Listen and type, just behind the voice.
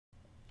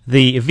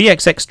The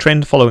VXX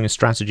Trend Following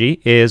Strategy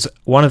is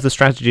one of the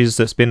strategies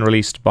that's been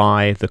released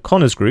by the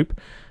Connors Group,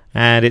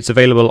 and it's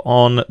available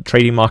on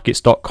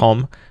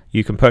tradingmarkets.com.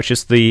 You can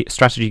purchase the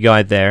strategy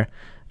guide there,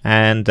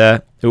 and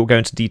it will go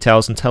into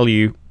details and tell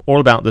you all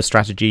about the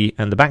strategy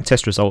and the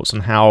backtest results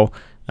and how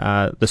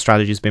the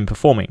strategy has been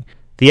performing.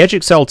 The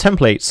EdgeXcel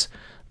templates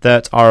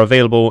that are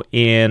available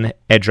in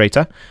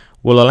EdgeRater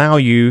will allow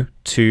you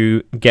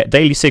to get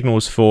daily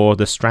signals for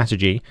the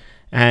strategy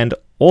and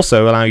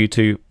also allow you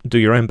to do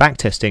your own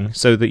backtesting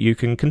so that you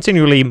can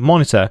continually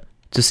monitor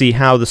to see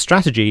how the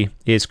strategy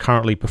is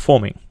currently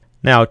performing.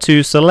 Now,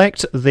 to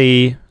select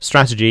the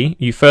strategy,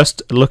 you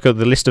first look at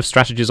the list of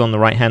strategies on the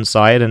right hand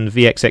side, and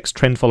VXX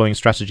Trend Following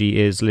Strategy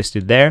is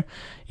listed there.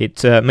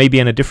 It may be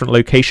in a different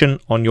location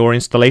on your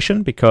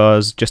installation,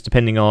 because just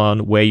depending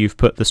on where you've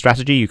put the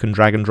strategy, you can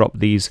drag and drop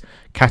these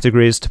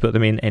categories to put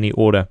them in any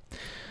order.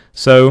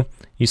 So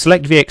you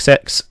select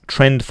VXX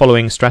Trend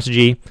Following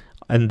Strategy,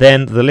 and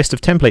then the list of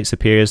templates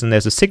appears, and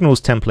there's a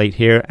signals template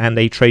here and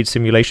a trade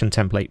simulation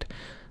template.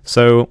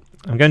 So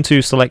I'm going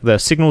to select the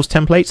signals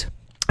template,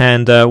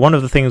 and one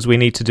of the things we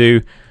need to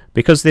do,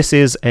 because this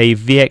is a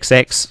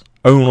VXX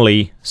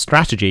only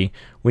strategy,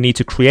 we need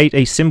to create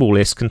a symbol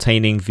list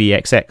containing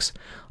VXX.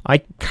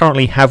 I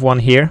currently have one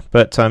here,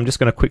 but I'm just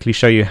going to quickly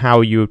show you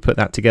how you would put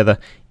that together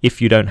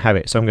if you don't have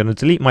it. So I'm going to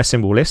delete my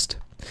symbol list,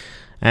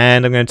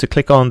 and I'm going to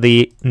click on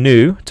the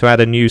new to add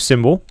a new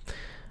symbol.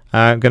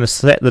 I'm going to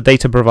set the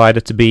data provider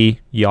to be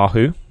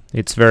Yahoo.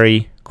 It's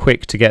very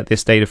quick to get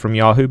this data from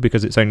Yahoo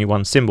because it's only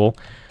one symbol.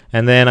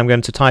 And then I'm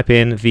going to type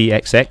in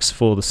VXX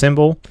for the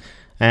symbol,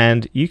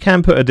 and you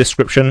can put a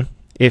description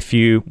if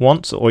you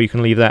want, or you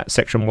can leave that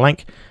section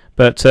blank.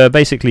 But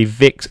basically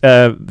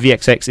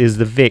VXX is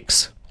the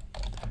VIX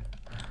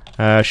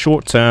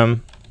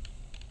short-term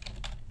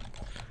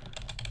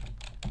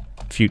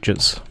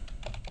futures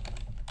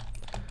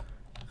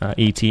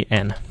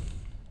ETN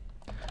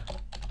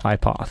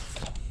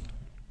iPath.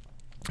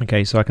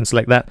 Okay, so I can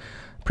select that,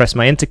 press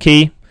my enter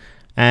key,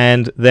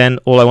 and then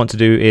all I want to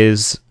do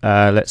is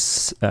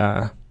let's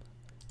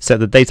set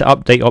the data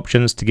update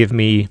options to give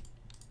me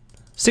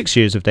 6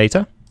 years of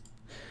data,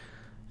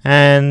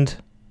 and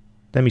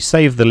let me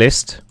save the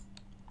list,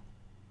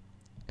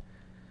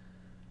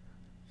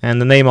 and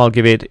the name I'll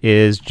give it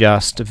is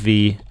just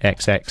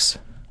VXX,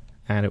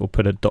 and it will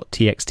put a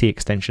 .txt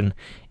extension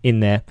in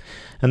there.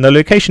 And the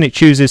location it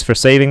chooses for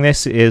saving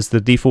this is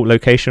the default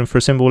location for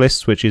symbol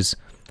lists, which is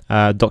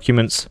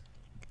Documents,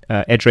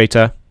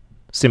 EdgeRater,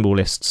 Symbol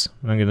Lists.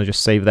 I'm going to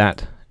just save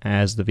that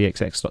as the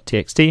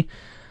VXX.txt,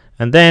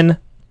 and then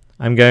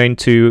I'm going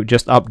to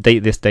just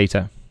update this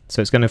data. So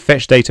it's going to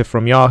fetch data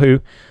from Yahoo,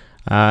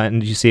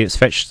 and you see it's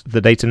fetched the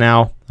data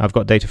now. I've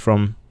got data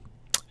from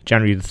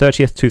January the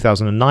 30th,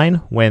 2009,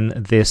 when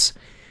this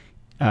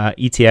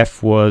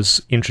ETF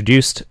was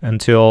introduced,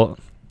 until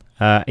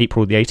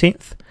April the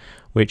 18th,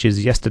 which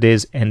is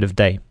yesterday's end of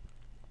day.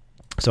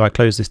 So I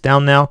close this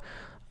down now.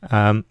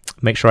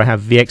 Make sure I have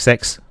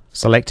VXX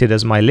selected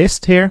as my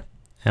list here,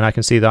 and I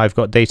can see that I've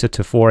got data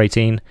to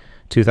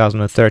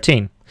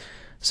 4/18/2013.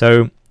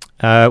 So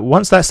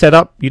once that's set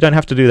up, you don't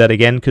have to do that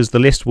again, because the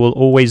list will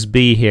always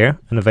be here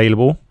and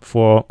available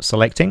for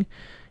selecting.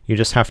 You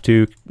just have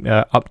to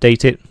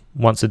update it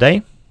once a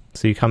day.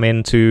 So you come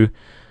into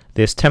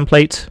this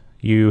template,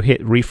 you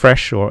hit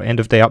refresh or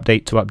end of day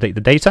update to update the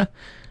data,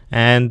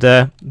 and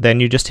then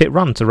you just hit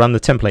run to run the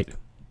template.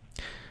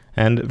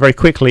 And very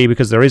quickly,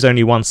 because there is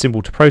only one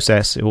symbol to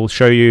process, it will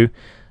show you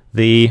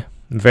the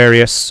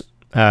various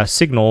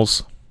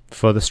signals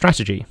for the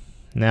strategy.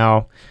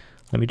 Now,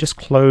 let me just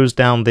close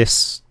down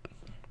this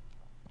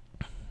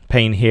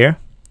pane here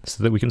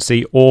so that we can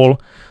see all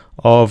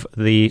of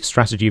the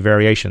strategy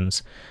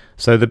variations.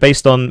 So they're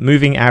based on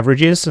moving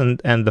averages,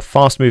 and the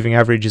fast moving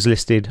average is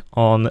listed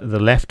on the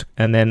left,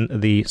 and then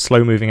the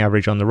slow moving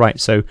average on the right.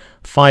 So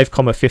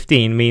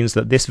 5,15 means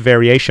that this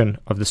variation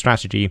of the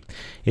strategy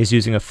is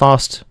using a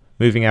fast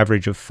moving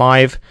average of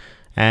 5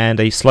 and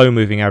a slow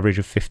moving average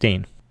of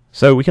 15.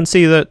 So we can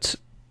see that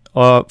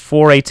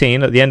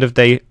 4/18, at the end of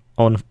day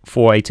on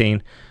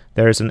 4/18,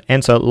 there is an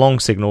enter long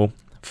signal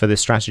for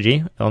this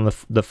strategy on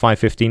the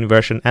 515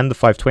 version and the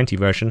 520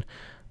 version,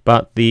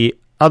 but the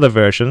other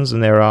versions,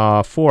 and there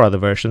are 4 other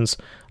versions,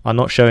 are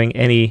not showing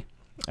any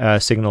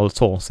signal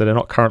at all. So they're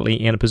not currently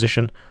in a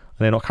position, and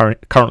they're not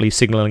currently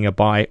signaling a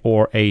buy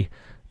or a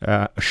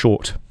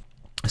short.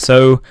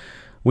 So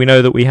we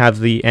know that we have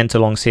the enter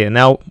longs here.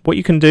 Now, what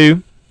you can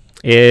do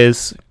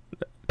is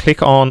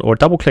click on or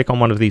double click on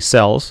one of these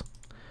cells,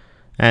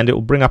 and it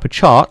will bring up a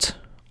chart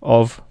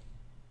of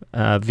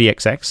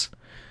VXX,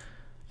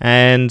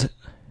 and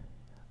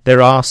there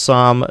are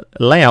some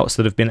layouts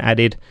that have been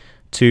added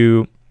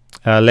to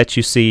let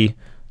you see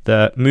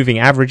the moving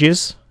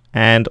averages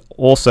and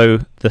also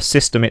the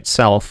system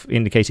itself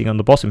indicating on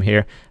the bottom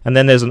here, and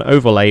then there's an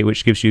overlay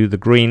which gives you the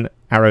green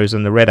arrows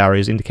and the red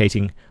arrows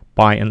indicating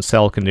buy and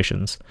sell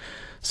conditions.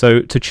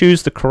 So to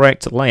choose the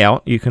correct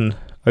layout, you can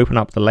open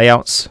up the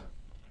layouts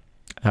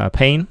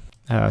pane,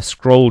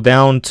 scroll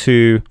down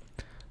to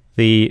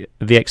the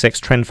VXX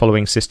Trend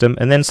Following system,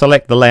 and then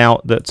select the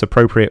layout that's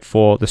appropriate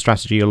for the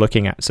strategy you're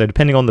looking at. So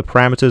depending on the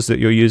parameters that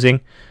you're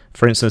using,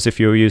 for instance, if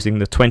you're using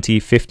the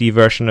 2050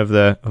 version of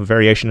the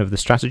variation of the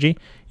strategy,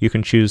 you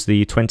can choose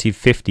the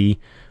 2050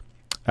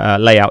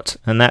 layout,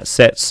 and that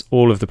sets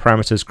all of the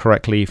parameters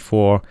correctly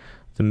for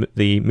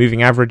the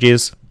moving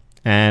averages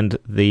and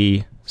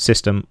the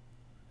system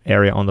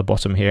area on the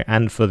bottom here,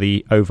 and for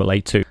the overlay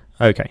too.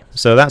 Okay,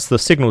 so that's the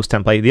signals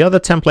template. The other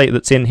template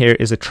that's in here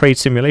is a trade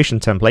simulation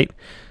template.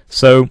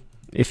 So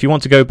if you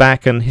want to go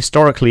back and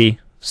historically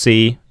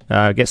see,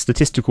 get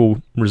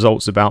statistical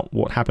results about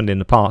what happened in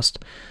the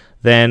past,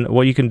 then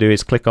what you can do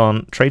is click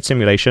on trade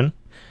simulation.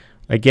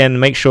 Again,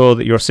 make sure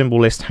that your symbol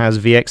list has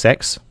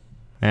VXX,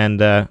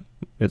 and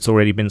it's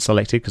already been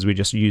selected because we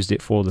just used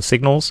it for the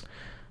signals,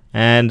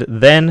 and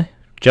then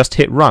just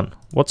hit run.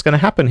 What's going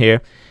to happen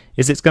here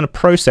is it's going to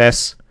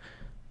process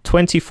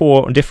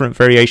 24 different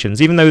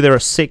variations. Even though there are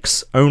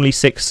only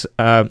six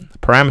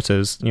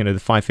parameters, you know, the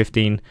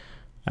 515,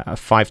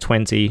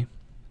 520,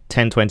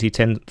 1020,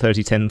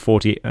 1030,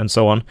 1040, and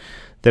so on,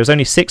 there's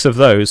only 6 of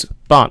those,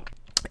 but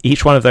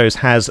each one of those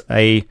has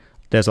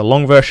there's a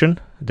long version,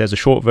 there's a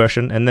short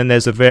version, and then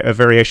there's a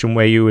variation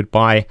where you would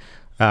buy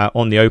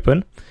on the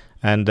open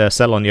and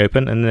sell on the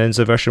open, and then there's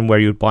a version where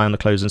you would buy on the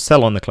close and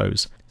sell on the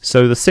close.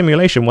 So the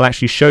simulation will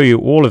actually show you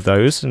all of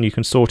those, and you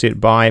can sort it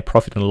by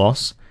profit and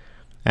loss.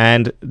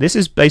 And this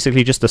is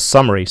basically just a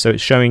summary, so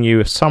it's showing you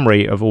a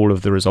summary of all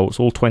of the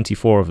results, all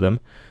 24 of them.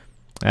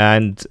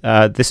 And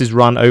this is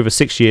run over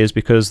 6 years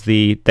because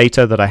the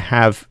data that I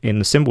have in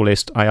the symbol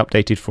list I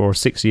updated for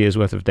 6 years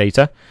worth of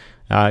data.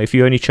 If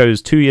you only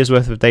chose 2 years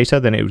worth of data,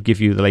 then it would give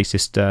you the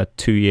latest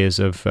 2 years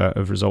of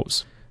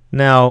results.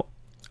 Now,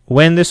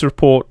 when this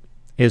report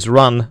is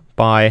run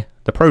by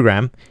the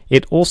program,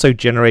 it also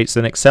generates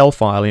an Excel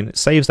file, and it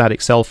saves that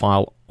Excel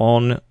file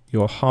on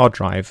your hard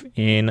drive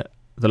in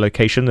the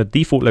location, the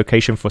default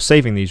location for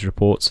saving these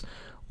reports,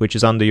 which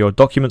is under your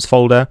documents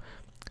folder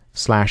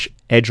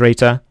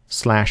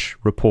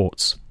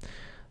 /EdgeRater/reports.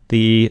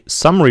 The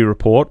summary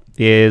report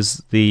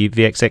is the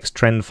VXX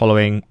Trend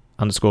Following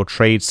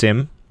 _trade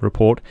sim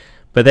report,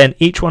 but then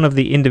each one of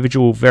the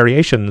individual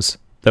variations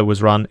that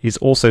was run is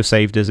also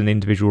saved as an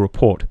individual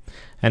report.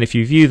 And if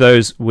you view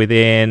those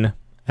within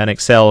an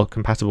Excel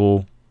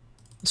compatible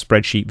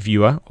spreadsheet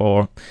viewer,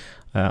 or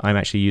I'm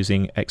actually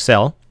using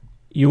Excel,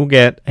 you will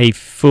get a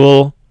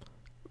full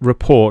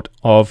report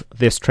of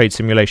this trade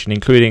simulation,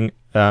 including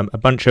a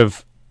bunch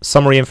of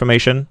summary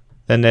information.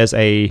 Then there's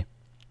a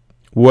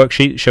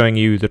worksheet showing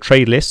you the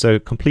trade list, so a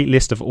complete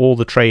list of all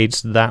the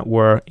trades that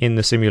were in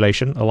the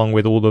simulation, along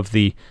with all of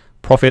the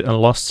profit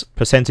and loss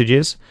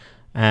percentages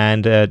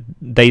and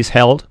days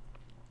held.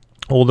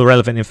 All the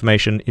relevant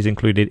information is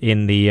included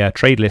in the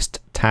trade list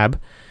tab.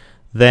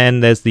 Then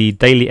there's the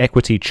daily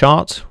equity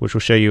chart, which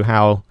will show you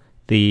how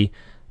the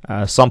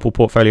sample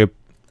portfolio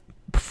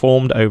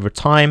performed over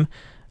time,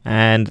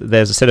 and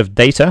there's a set of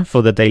data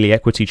for the daily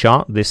equity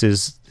chart. This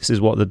is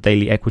what the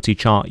daily equity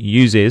chart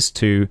uses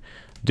to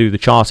do the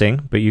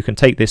charting, but you can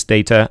take this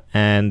data,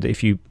 and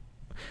if you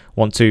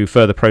want to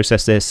further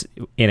process this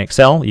in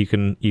Excel, you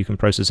can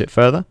process it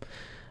further.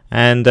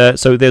 And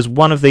so there's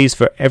one of these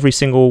for every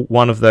single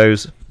one of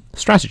those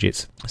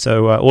strategies.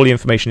 So all the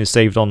information is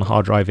saved on the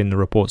hard drive in the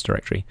reports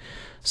directory.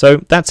 So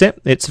that's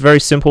it. It's very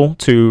simple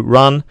to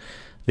run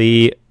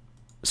the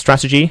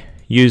strategy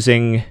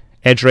using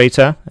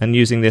EdgeRater and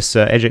using this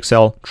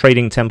EdgeXcel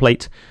trading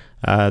template.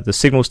 The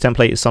signals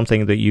template is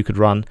something that you could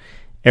run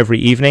every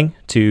evening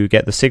to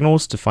get the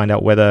signals, to find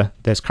out whether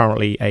there's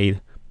currently a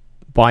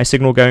buy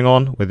signal going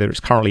on, whether it's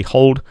currently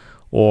hold,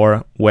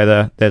 or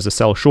whether there's a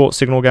sell short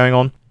signal going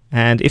on.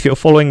 And if you're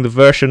following the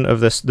version of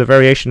this, the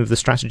variation of the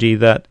strategy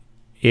that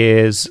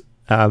is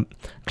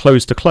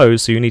close to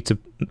close, so you need to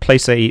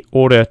place a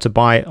order to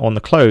buy on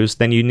the close,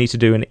 then you need to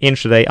do an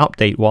intraday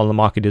update while the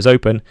market is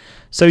open.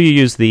 So you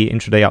use the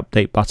intraday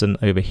update button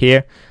over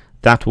here.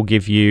 That will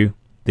give you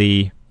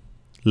the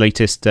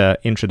latest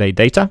intraday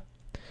data.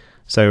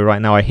 So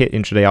right now I hit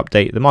intraday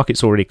update. The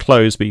market's already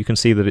closed, but you can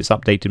see that it's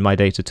updated my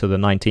data to the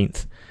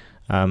 19th.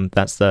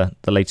 That's the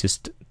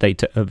latest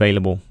data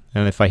available.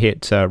 And if I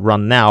hit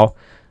run now,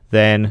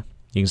 then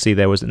you can see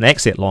there was an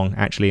exit long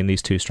actually in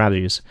these two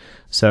strategies.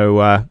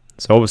 So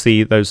so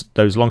obviously those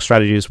long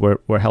strategies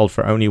were held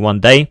for only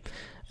 1 day,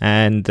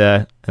 and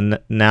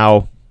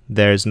now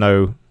there's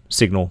no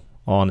signal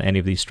on any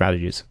of these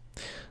strategies.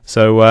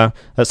 So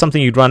that's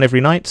something you'd run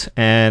every night,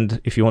 and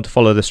if you want to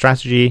follow the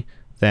strategy,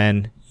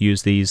 then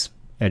use these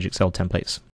EdgeXcel templates.